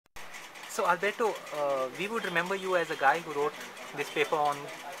So Alberto, we would remember you as a guy who wrote this paper on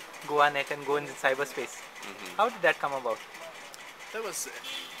Goanet and Goins in cyberspace. How did that come about? That was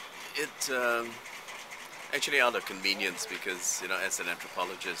it. Actually, out of convenience, because as an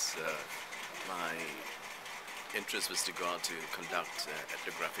anthropologist, my interest was to go out to conduct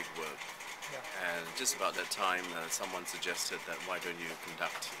ethnographic work. Yeah. And just about that time, someone suggested that why don't you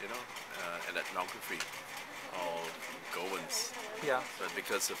conduct, an ethnography of Goans. Yeah. But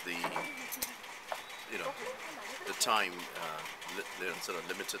because of the time, the sort of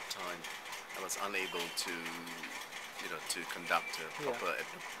limited time, I was unable to conduct a proper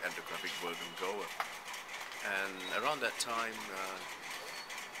ethnographic work in Goa. And around that time,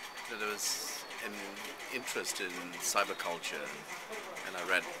 there was an interest in cyberculture, and I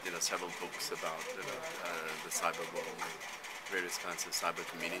read several books about the cyber world and various kinds of cyber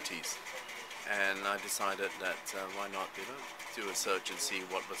communities. And I decided that why not do a search and see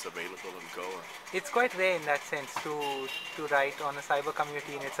what was available in Goa. It's quite rare in that sense to write on a cyber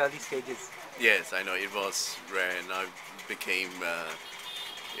community in its early stages. Yes, I know it was rare, and I became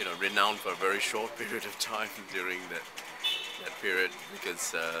renowned for a very short period of time during that period,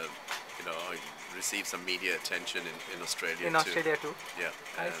 because I received some media attention in Australia In too. Australia too? Yeah,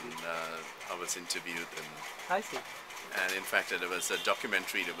 I and see. I was interviewed, I see. and in fact there was a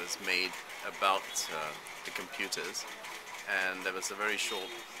documentary that was made about the computers, and there was a very short,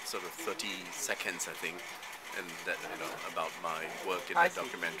 sort of 30 seconds I think, and that about my work in I that see.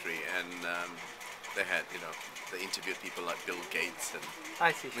 documentary, and they had they interviewed people like Bill Gates and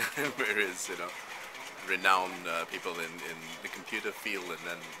I see. various renowned people in the computer field, and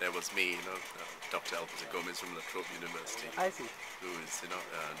then there was me, Dr. Alberto Gomes from Trobe University, I see. who is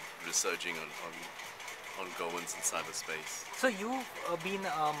researching on Goans in cyberspace. So you've been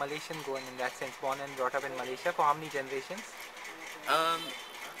a Malaysian Goan in that sense, born and brought up in Malaysia for how many generations?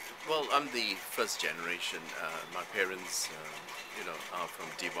 Well, I'm the first generation. My parents, are from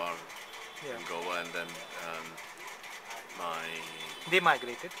Diwar Yeah. in Goa, and then my They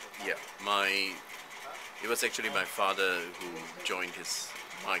migrated. it was actually my father who joined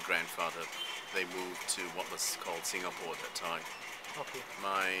my grandfather. They moved to what was called Singapore at that time. Okay.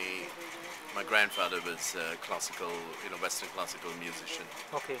 My grandfather was a classical, Western classical musician,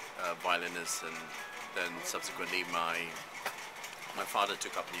 Okay. violinist, and then subsequently my father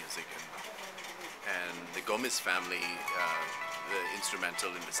took up music, and the Gomes family were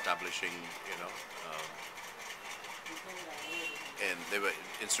instrumental in establishing, and they were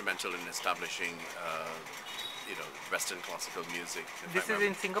instrumental in establishing, Western classical music. This is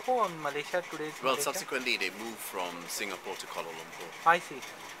in Singapore or Malaysia today? Well, Malaysia? subsequently they moved from Singapore to Kuala Lumpur, I see.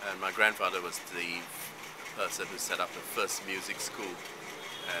 and my grandfather was the person who set up the first music school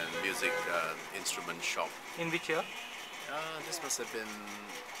and music instrument shop. In which year? This must have been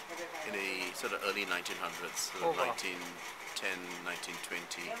in the sort of early 1900s, Oh, wow. 1910,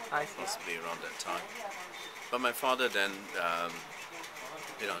 1920, I see. possibly around that time. But my father then,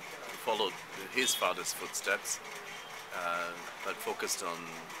 followed his father's footsteps, but focused on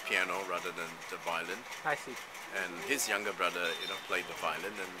piano rather than the violin. I see. And his younger brother, played the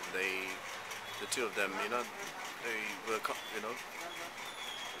violin, and the two of them, they were,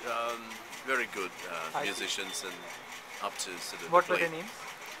 very good I see. musicians, and up to sort of. What were their names?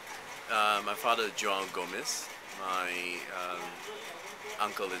 My father, João Gomes. My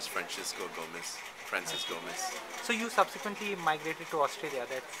uncle is Francis Gomes. So you subsequently migrated to Australia.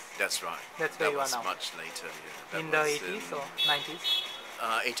 That's right. That's where that you are was now. much later. Yeah. That In the was 80s or 90s?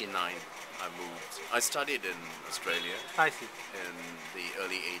 89, I moved. I studied in Australia I see. in the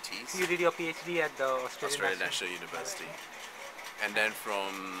early 80s. You did your PhD at the Australian National University. And then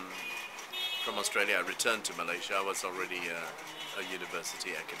from Australia, I returned to Malaysia. I was already a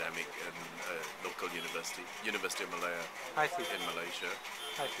university academic in a local university, University of Malaya I see. in Malaysia.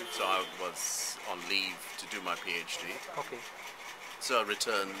 I see. So I was on leave to do my PhD. Okay. So I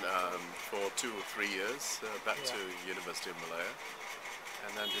returned for 2 or 3 years back Yeah. to University of Malaya,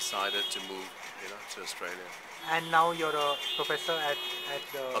 and then decided to move, to Australia. And now you're a professor at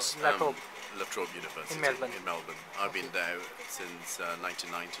the latrobe. Latrobe University In Melbourne. I've been there since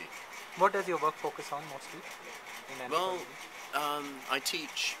 1990. What does your work focus on mostly? In Well, anthropology? I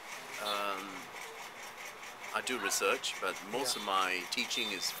teach. I do research, but most of my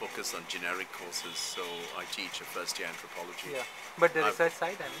teaching is focused on generic courses. So I teach a first-year anthropology. Yeah. But the research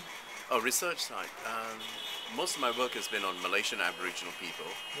side, I mean? Research side. Most of my work has been on Malaysian Aboriginal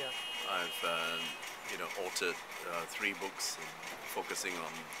people. Yeah. I've authored 3 books focusing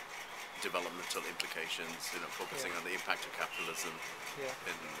on developmental implications, focusing Yeah. on the impact of capitalism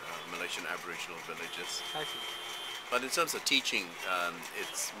Yeah. in Malaysian Aboriginal villages. I see. But in terms of teaching,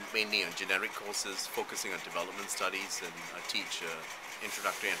 it's mainly on generic courses, focusing on development studies, and I teach an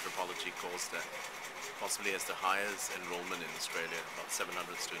introductory anthropology course that possibly has the highest enrollment in Australia, about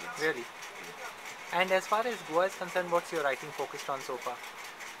 700 students. Really? And as far as Goa is concerned, what's your writing focused on so far?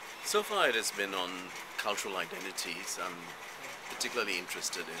 So far it has been on cultural identities. I'm particularly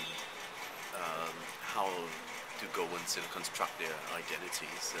interested in how do Goans construct their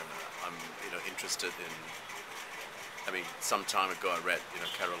identities. I'm interested in, some time ago I read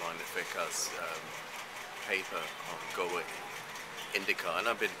Caroline Lefeca's paper on Goa Indica, and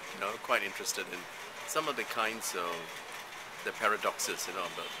I've been quite interested in some of the kinds of the paradoxes about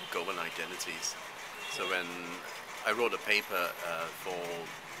Goan identities. So when I wrote a paper for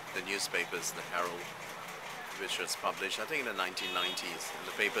the newspapers, the Herald, which was published I think in the 1990s, and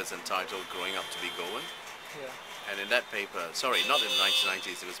the paper is entitled Growing Up to be Goan. Yeah. And in that paper, sorry, not in the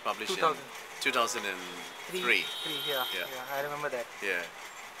 1990s, it was published 2000. in 2003. Yeah, I remember that. Yeah.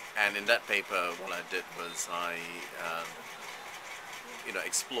 And in that paper, what I did was I,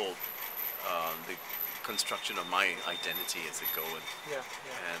 explored the construction of my identity as a Goan. Yeah.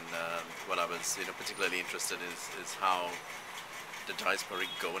 And what I was, particularly interested in is how the diasporic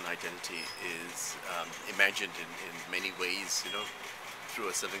Goan identity is imagined in many ways, through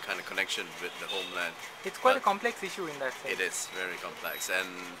a certain kind of connection with the homeland. It's quite a complex issue in that sense. It is very complex, and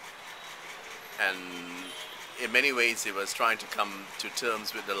in many ways it was trying to come to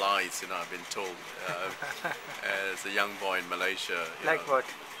terms with the lies, I've been told as a young boy in Malaysia. Like what?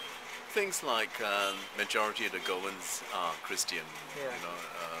 Things like majority of the Goans are Christian. Yeah.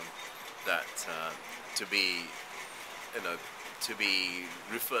 That to be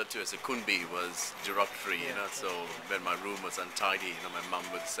referred to as a kunbi was derogatory. So when my room was untidy, my mum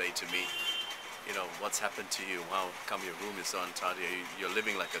would say to me, what's happened to you? How come your room is so untidy? You're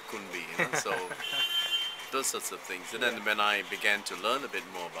living like a kunbi. So those sorts of things. And then when I began to learn a bit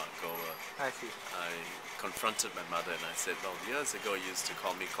more about Goa, I see. I confronted my mother and I said, well, years ago you used to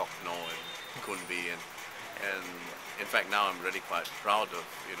call me Kokno and Kunbi, and in fact now I'm really quite proud of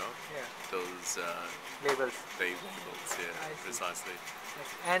those Labels. labels. Yeah, precisely. Yes.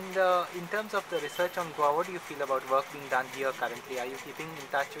 And in terms of the research on Goa, what do you feel about work being done here currently? Are you keeping in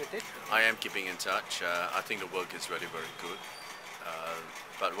touch with it? I am keeping in touch. I think the work is really very good.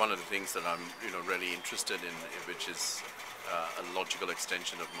 But one of the things that I'm really interested in, which is a logical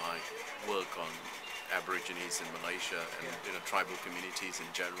extension of my work on Aborigines in Malaysia and tribal communities in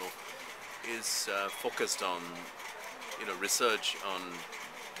general, is focused on research on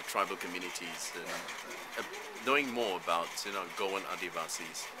the tribal communities and knowing more about Goan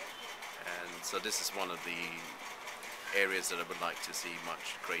Adivasis. And so this is one of the areas that I would like to see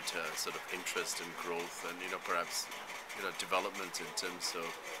much greater sort of interest and growth, and perhaps development in terms of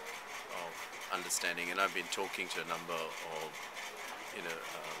understanding. And I've been talking to a number of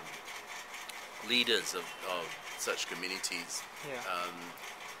leaders of such communities,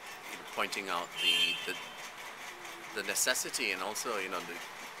 pointing out the necessity and also the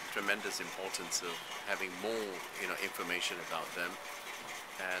tremendous importance of having more information about them.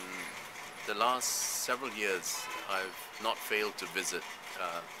 And the last several years I've not failed to visit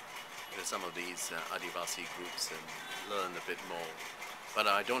some of these Adivasi groups and learn a bit more. But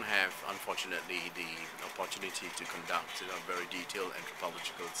I don't have, unfortunately, the opportunity to conduct a very detailed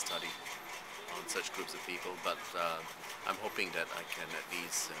anthropological study on such groups of people. But I'm hoping that I can at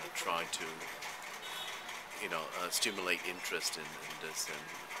least try to stimulate interest in this.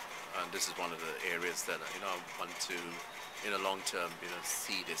 And this is one of the areas that I want to, in a long term,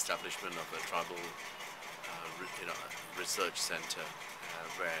 see the establishment of a tribal research center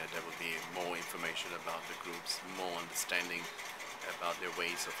where there will be more information about the groups, more understanding about their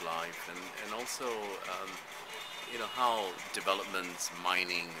ways of life, and also how developments,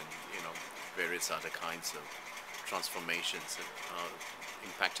 mining, and various other kinds of transformations are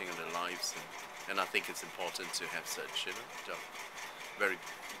impacting on their lives. And I think it's important to have such very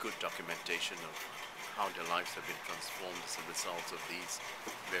good documentation of how their lives have been transformed as a result of these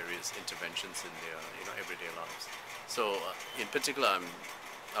various interventions in their everyday lives. So in particular,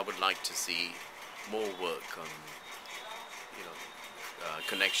 I would like to see more work on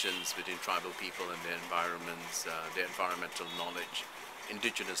connections between tribal people and their environments, their environmental knowledge,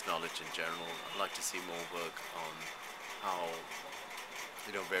 indigenous knowledge in general. I'd like to see more work on how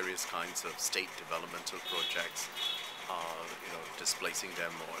various kinds of state developmental projects are displacing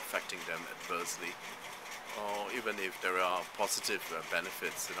them or affecting them adversely, or even if there are positive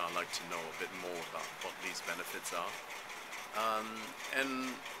benefits, I'd like to know a bit more about what these benefits are.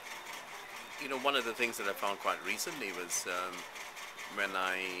 And one of the things that I found quite recently was when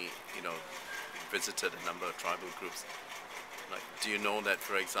I visited a number of tribal groups. Like, do you know that,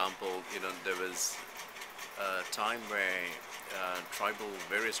 for example, there was a time where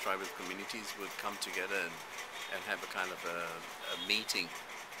various tribal communities would come together and have a kind of a meeting.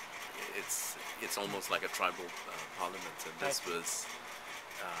 It's almost like a tribal parliament, and this was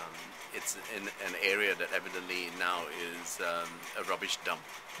it's in an area that evidently now is a rubbish dump.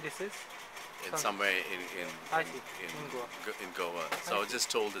 This is Somewhere I see. in Goa. So I was just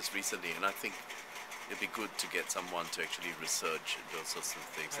told this recently, and I think it'd be good to get someone to actually research those sorts of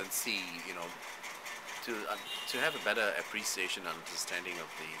things and see, to have a better appreciation and understanding of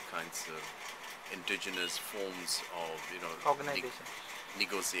the kinds of indigenous forms of, Organization.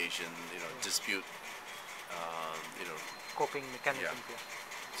 negotiation, dispute, Coping mechanisms.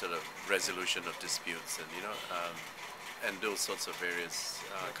 Yeah. sort of resolution of disputes, and those sorts of various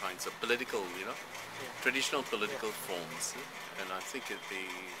kinds of political, traditional political forms. And I think it'd be...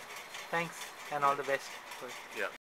 Thanks and all the best for it. Yeah.